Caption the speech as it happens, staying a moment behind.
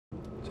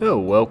So,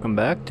 welcome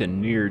back to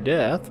Near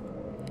Death.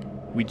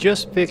 We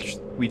just fixed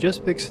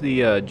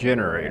the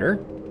generator.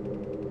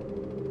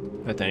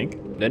 I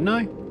think, didn't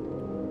I?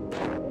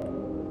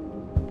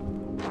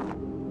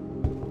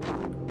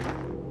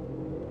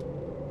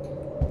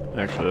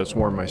 Actually, let's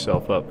warm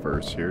myself up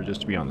first here,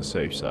 just to be on the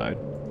safe side.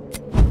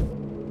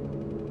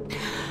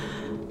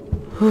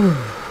 So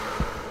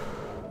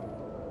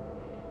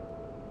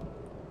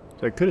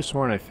I could have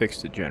sworn I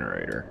fixed the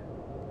generator.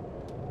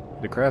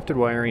 The crafted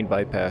wiring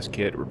bypass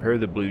kit, repair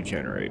the blue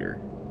generator.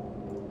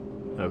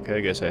 Okay, I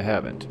guess I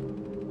haven't.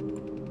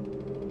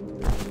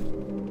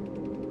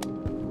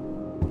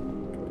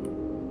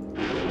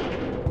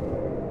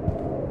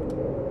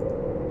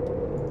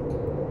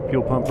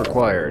 Fuel pump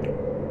required.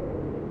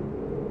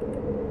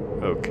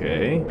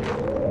 Okay.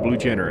 Blue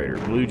generator,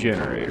 blue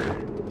generator.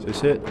 Is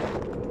this it?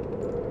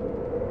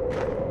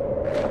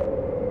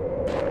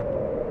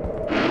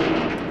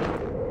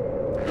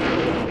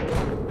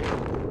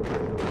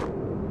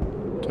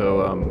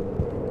 So,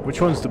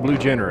 which one's the blue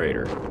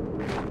generator?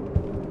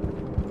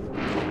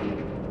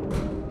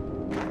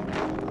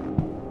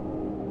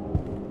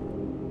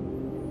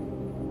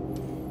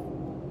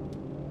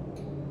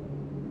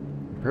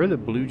 Repair the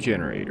blue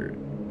generator.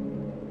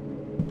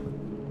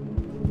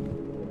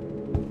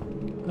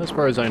 As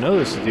far as I know,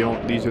 these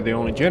are the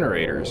only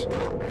generators.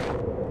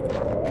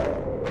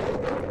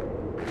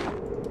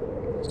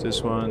 It's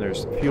this one.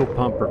 There's the fuel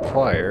pump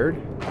required.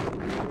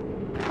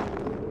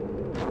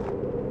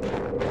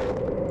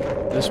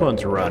 This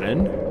one's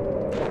running.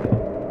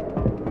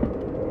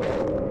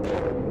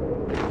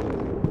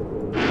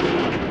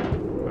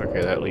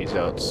 Okay, that leads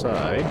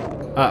outside.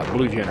 Ah,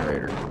 blue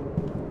generator.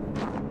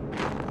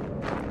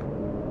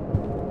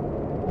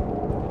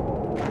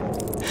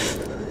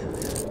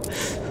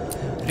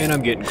 And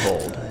I'm getting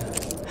cold.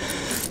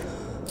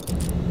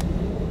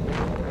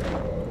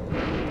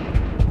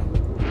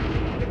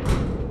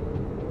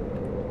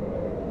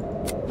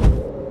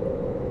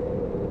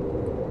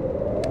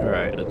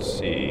 Alright, let's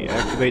see.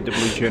 Activate the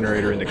blue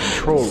generator in the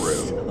control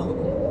room.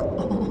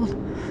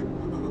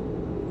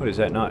 What is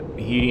that, not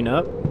heating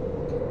up?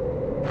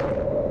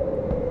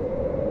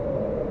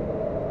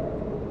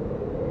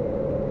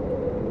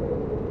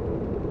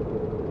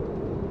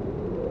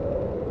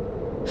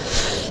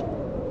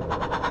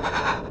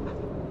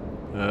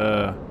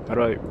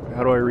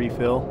 How do I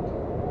refill?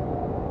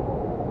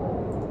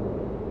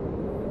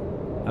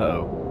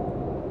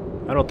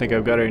 Uh-oh. I don't think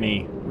I've got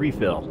any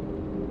refill.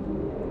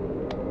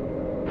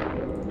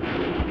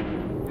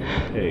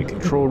 Okay,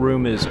 control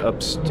room is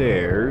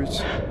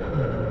upstairs.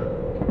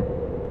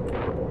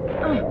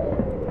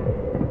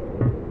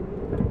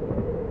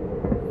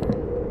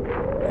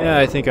 Yeah,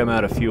 I think I'm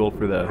out of fuel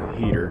for the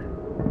heater.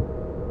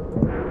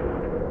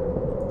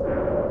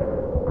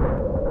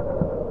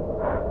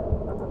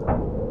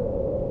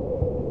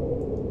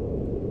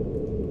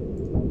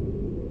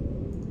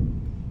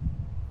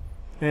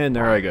 And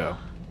there I go.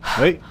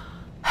 Wait.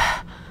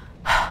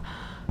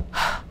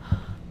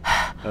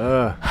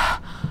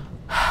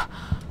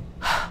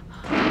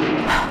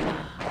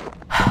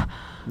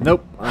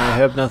 Nope, I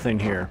have nothing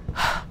here.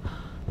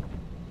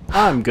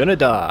 I'm gonna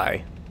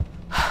die.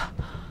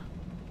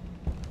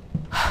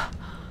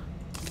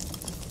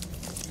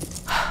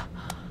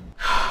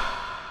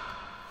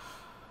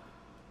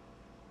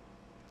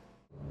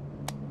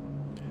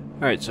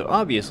 Alright, so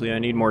obviously I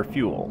need more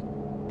fuel.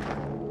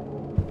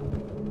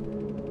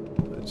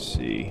 Let's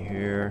see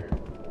here.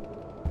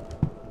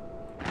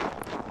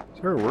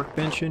 Is there a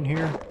workbench in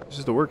here? This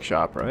is the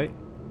workshop, right?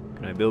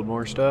 Can I build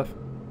more stuff?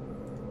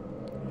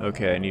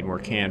 Okay, I need more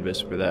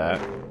canvas for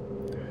that.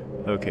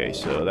 Okay,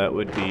 so that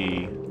would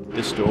be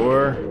this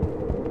door.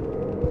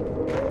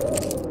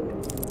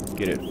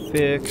 Get it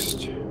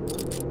fixed.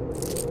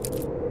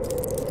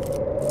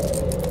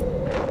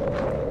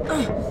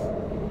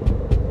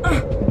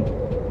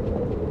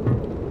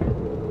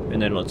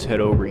 And then let's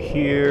head over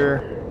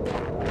here.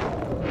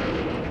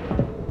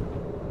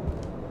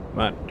 Come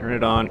on, turn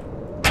it on.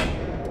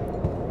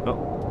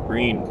 Oh,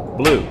 green,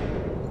 blue,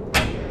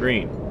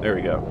 green. There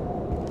we go.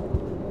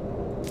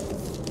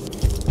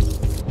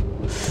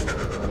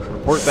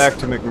 Report back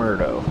to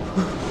McMurdo.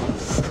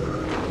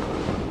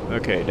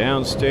 Okay,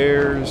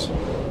 downstairs.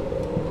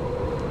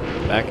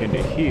 Back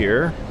into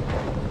here.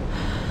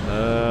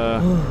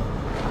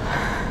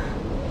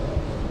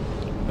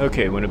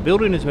 Okay, when a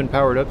building has been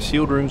powered up,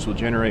 sealed rooms will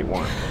generate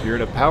warmth. If you're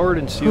in a powered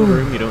and sealed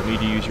room, you don't need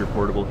to use your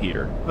portable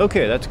heater.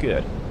 Okay, that's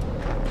good.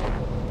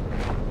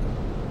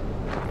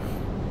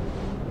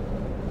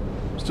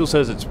 Still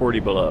says it's 40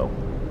 below.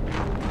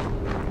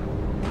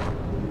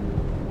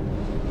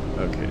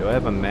 Okay, do I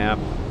have a map?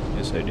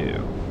 Yes, I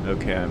do.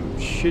 Okay, I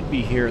should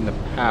be here in the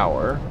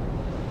power.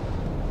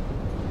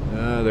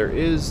 There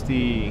is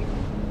the...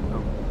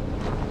 Oh.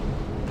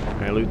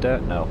 Can I loot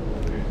that? No.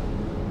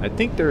 I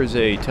think there's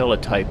a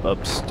teletype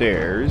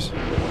upstairs.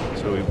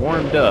 So we've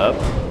warmed up.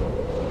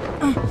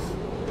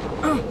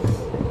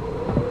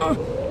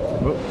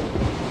 Whoop.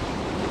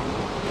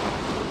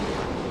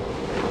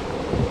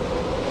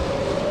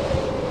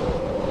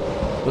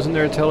 Wasn't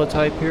there a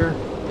teletype here?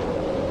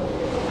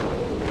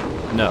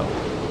 No.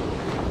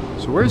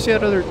 So where's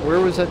that other... Where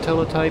was that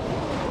teletype?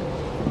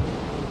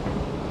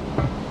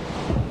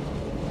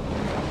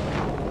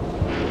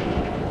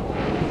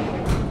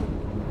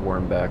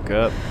 Warm back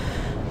up.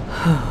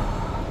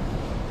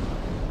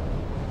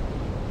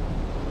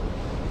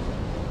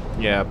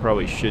 Yeah, I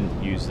probably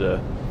shouldn't use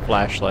the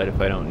flashlight if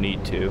I don't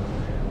need to.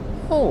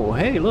 Oh,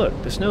 hey,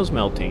 look, the snow's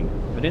melting.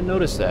 I didn't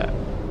notice that.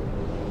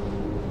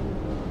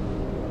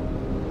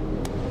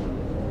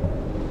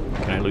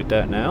 Can I loot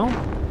that now?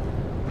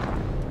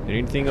 Did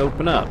anything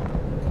open up?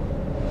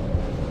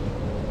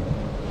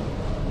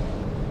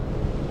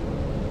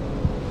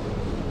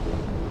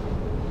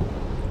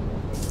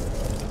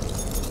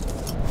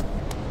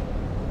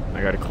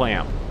 I got a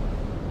clamp.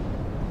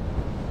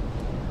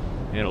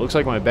 And it looks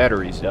like my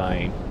battery's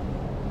dying.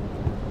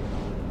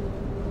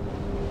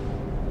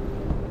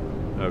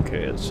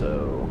 Okay,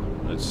 so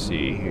let's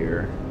see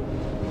here.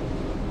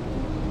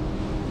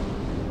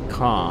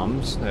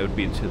 Comms, that would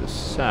be to the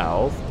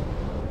south.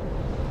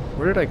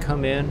 Where did I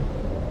come in?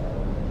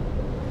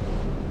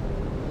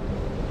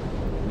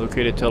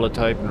 Locate a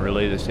teletype and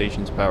relay the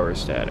station's power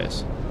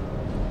status.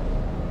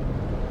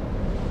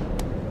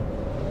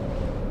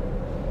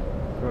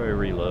 Probably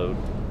reload.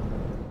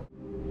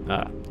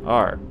 Ah,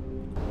 R.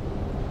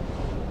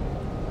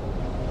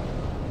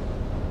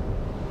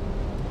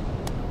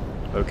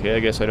 Okay, I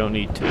guess I don't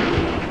need to.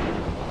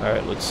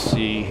 Alright, let's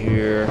see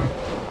here.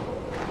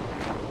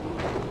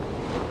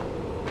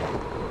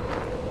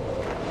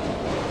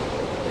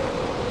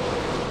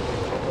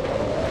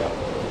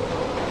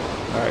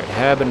 Alright,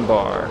 Hab and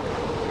Bar.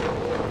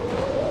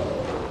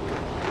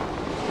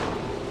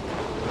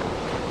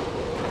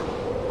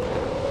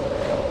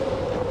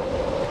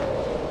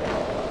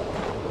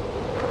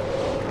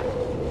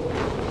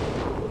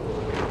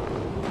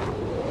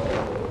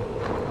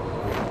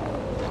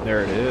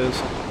 There it is.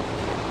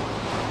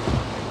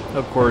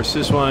 Of course,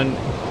 this one,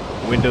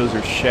 windows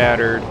are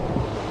shattered.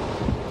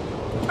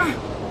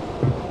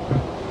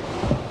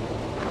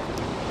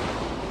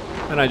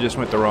 And I just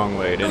went the wrong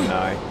way, didn't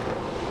I?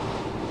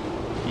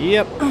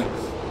 Yep.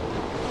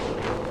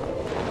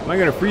 Am I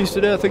gonna freeze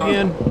to death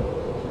again?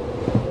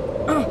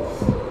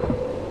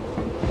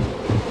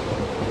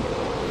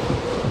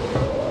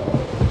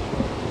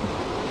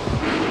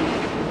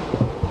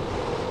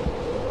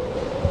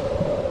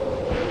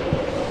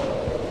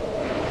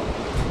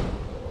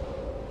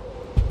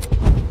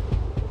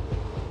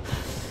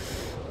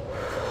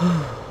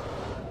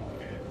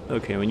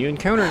 Okay, when you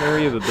encounter an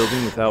area of a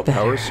building without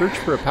power, search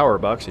for a power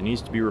box that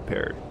needs to be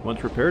repaired.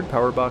 Once repaired,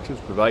 power boxes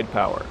provide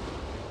power.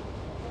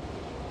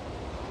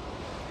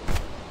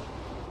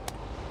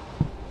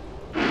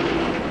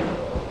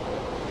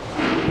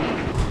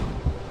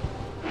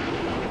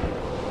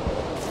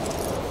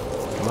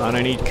 Come on,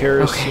 I need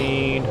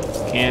kerosene,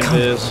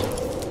 canvas.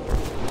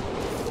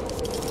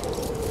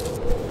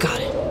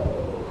 Got it.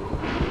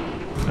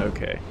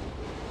 Okay.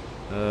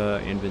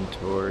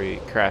 Inventory,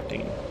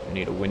 crafting. I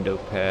need a window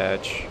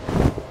patch.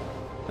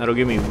 That'll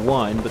give me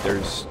one, but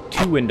there's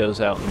 2 windows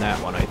out in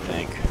that one, I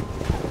think.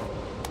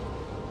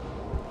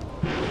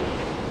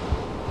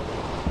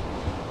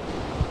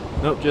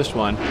 Nope, just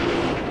one.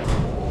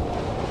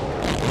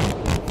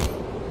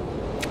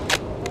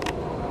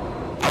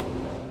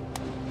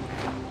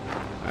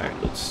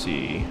 Alright, let's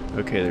see.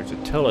 Okay, there's a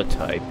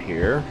teletype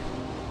here.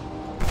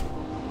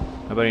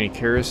 How about any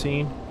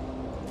kerosene?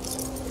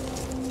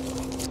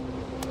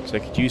 So I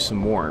could use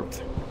some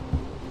warmth.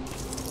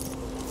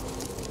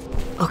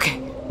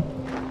 Okay.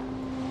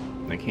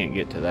 I can't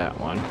get to that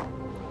one.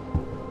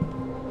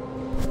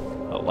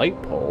 A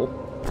light pole?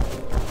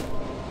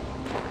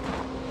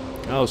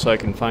 Oh, so I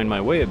can find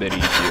my way a bit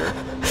easier.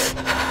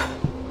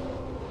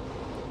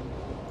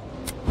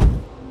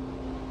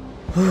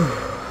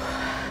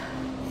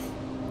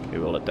 Okay,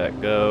 we'll let that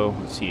go.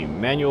 Let's see,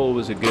 manual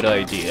was a good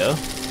idea.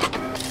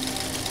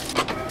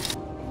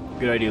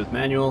 Good idea with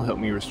manual. Help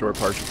me restore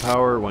partial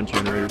power. One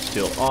generator's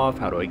still off.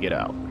 How do I get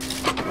out?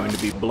 Going to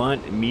be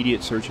blunt.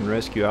 Immediate search and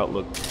rescue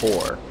outlook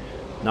poor.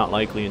 Not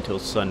likely until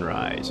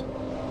sunrise.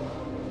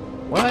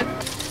 What?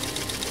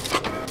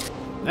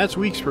 That's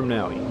weeks from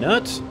now. You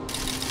nuts?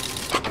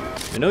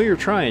 I know you're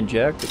trying,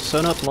 Jack, but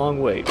sun up, long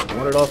wait.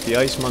 Wanted off the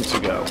ice months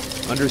ago.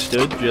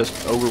 Understood. Just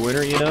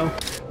overwinter, you know?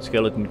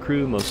 Skeleton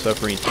crew, most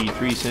suffering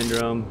T3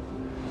 syndrome.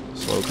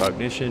 Slow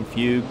cognition,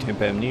 fugue,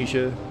 temp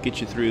amnesia. Get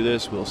you through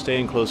this. We'll stay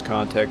in close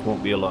contact,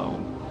 won't be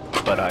alone.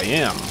 But I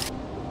am.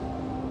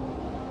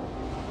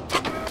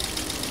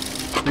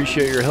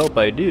 Appreciate your help,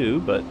 I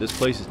do, but this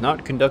place is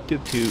not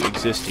conducive to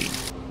existing.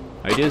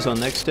 Ideas on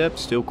next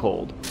steps, still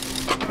cold.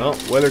 Well,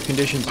 weather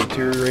conditions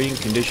deteriorating,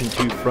 condition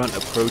 2 front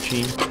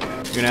approaching.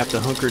 You're gonna have to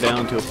hunker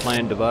down to a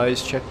planned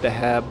device. Check the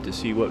hab to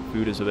see what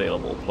food is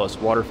available, plus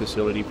water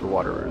facility for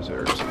water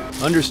reserves.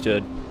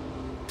 Understood.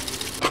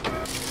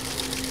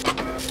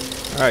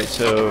 Alright,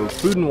 so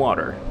food and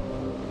water.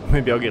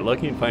 Maybe I'll get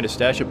lucky and find a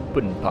stash of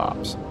pudding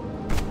pops.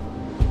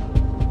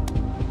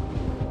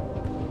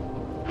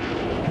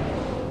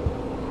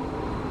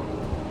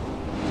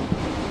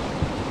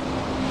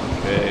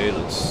 Okay,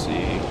 let's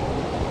see.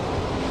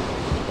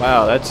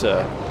 Wow, that's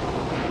a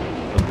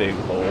big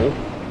hole.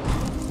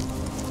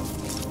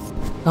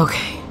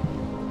 Okay.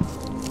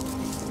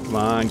 Come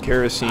on,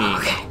 kerosene.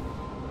 Okay.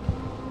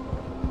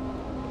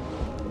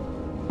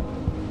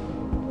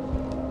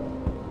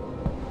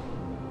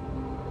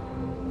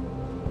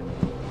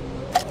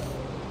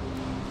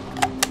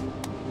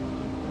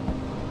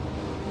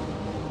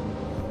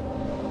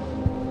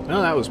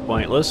 Well, that was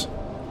pointless.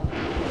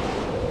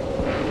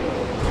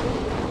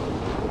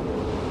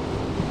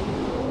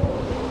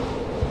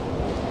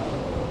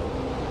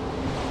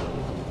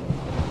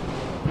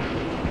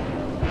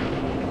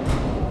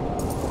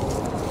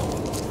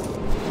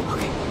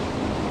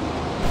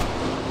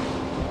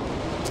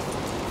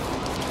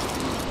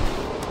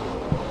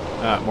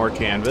 More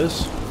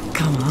canvas.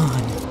 Come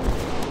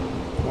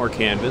on. More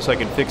canvas. I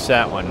can fix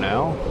that one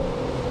now.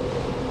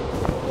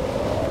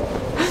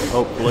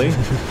 Hopefully.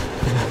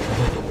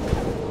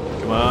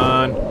 Come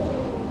on.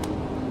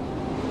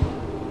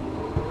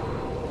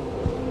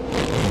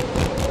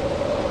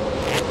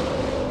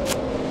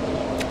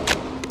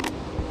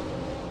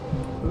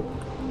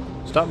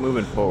 Stop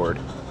moving forward.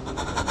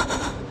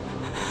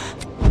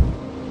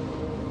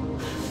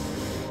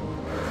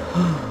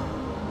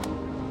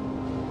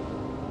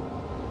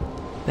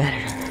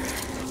 Better.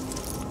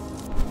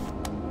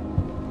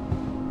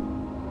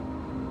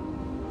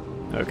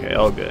 Okay,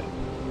 all good.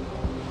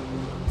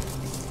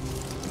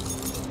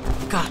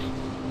 Got it.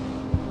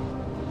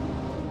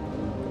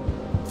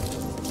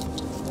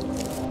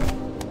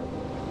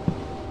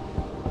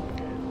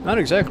 Not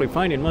exactly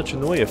finding much in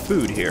the way of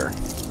food here.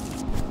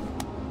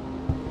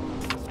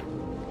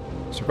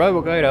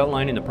 Survival guide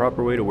outlining the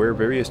proper way to wear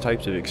various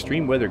types of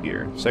extreme weather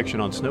gear. Section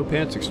on snow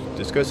pants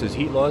discusses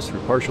heat loss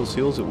through partial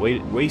seals at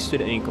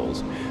wasted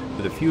ankles.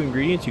 With a few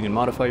ingredients, you can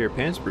modify your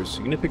pants for a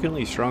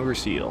significantly stronger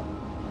seal.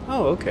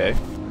 Oh, okay.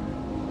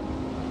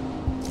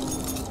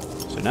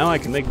 So now I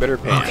can make better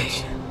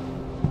pants. Okay.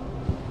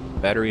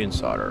 Battery and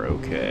solder,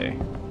 okay.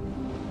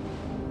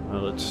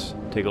 Well, let's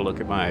take a look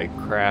at my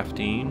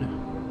crafting.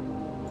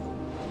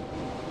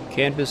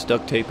 Canvas,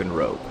 duct tape, and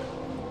rope.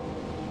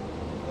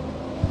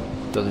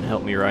 Doesn't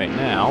help me right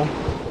now.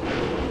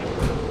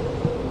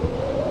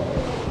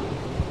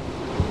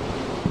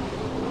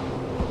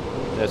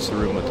 That's the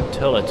room with the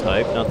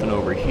teletype. Nothing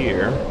over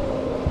here.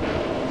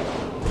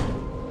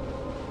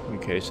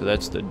 Okay, so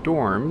that's the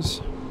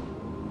dorms.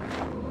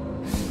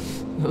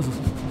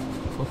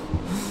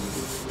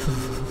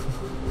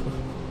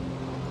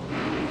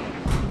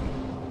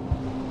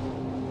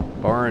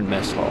 Bar and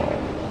mess hall.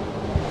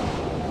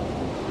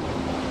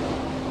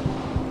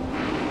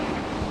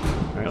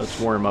 Alright, let's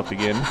warm up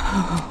again.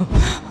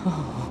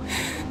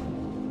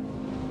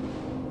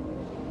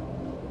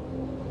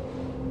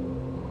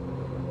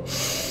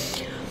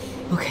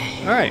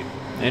 Okay. Alright,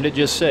 and it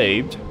just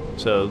saved.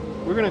 So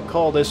we're going to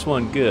call this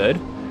one good.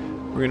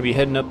 We're going to be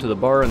heading up to the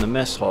bar and the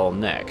mess hall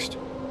next.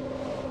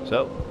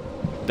 So,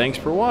 thanks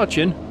for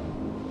watching.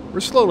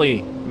 We're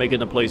slowly making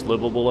the place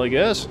livable, I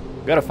guess.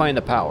 Gotta find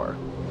the power.